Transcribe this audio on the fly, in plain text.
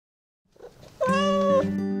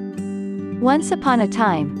Once upon a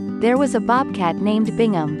time, there was a bobcat named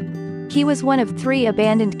Bingham. He was one of 3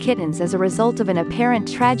 abandoned kittens as a result of an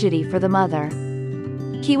apparent tragedy for the mother.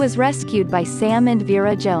 He was rescued by Sam and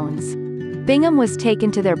Vera Jones. Bingham was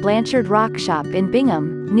taken to their Blanchard Rock shop in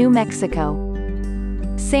Bingham, New Mexico.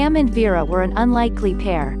 Sam and Vera were an unlikely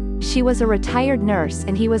pair. She was a retired nurse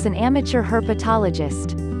and he was an amateur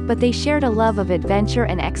herpetologist, but they shared a love of adventure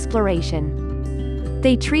and exploration.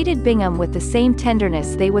 They treated Bingham with the same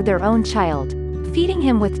tenderness they would their own child, feeding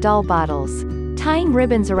him with doll bottles, tying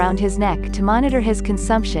ribbons around his neck to monitor his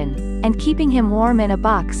consumption, and keeping him warm in a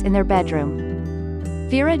box in their bedroom.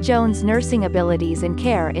 Vera Jones' nursing abilities and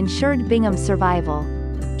care ensured Bingham's survival.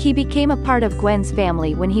 He became a part of Gwen's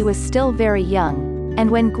family when he was still very young, and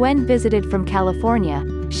when Gwen visited from California,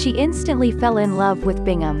 she instantly fell in love with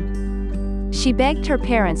Bingham. She begged her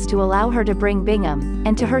parents to allow her to bring Bingham,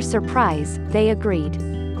 and to her surprise, they agreed.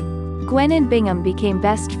 Gwen and Bingham became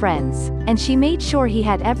best friends, and she made sure he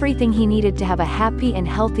had everything he needed to have a happy and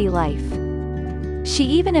healthy life. She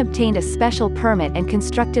even obtained a special permit and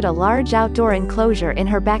constructed a large outdoor enclosure in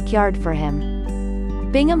her backyard for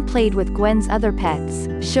him. Bingham played with Gwen's other pets,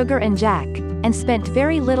 Sugar and Jack, and spent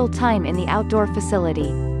very little time in the outdoor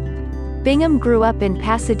facility. Bingham grew up in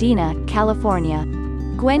Pasadena, California.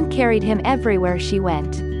 Gwen carried him everywhere she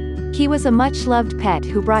went. He was a much-loved pet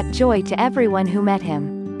who brought joy to everyone who met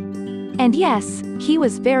him. And yes, he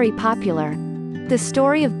was very popular. The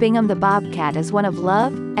story of Bingham the Bobcat is one of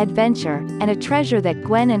love, adventure, and a treasure that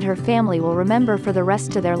Gwen and her family will remember for the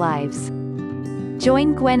rest of their lives.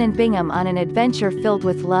 Join Gwen and Bingham on an adventure filled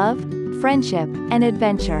with love, friendship, and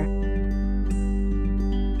adventure.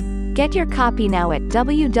 Get your copy now at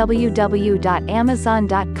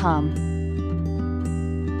www.amazon.com.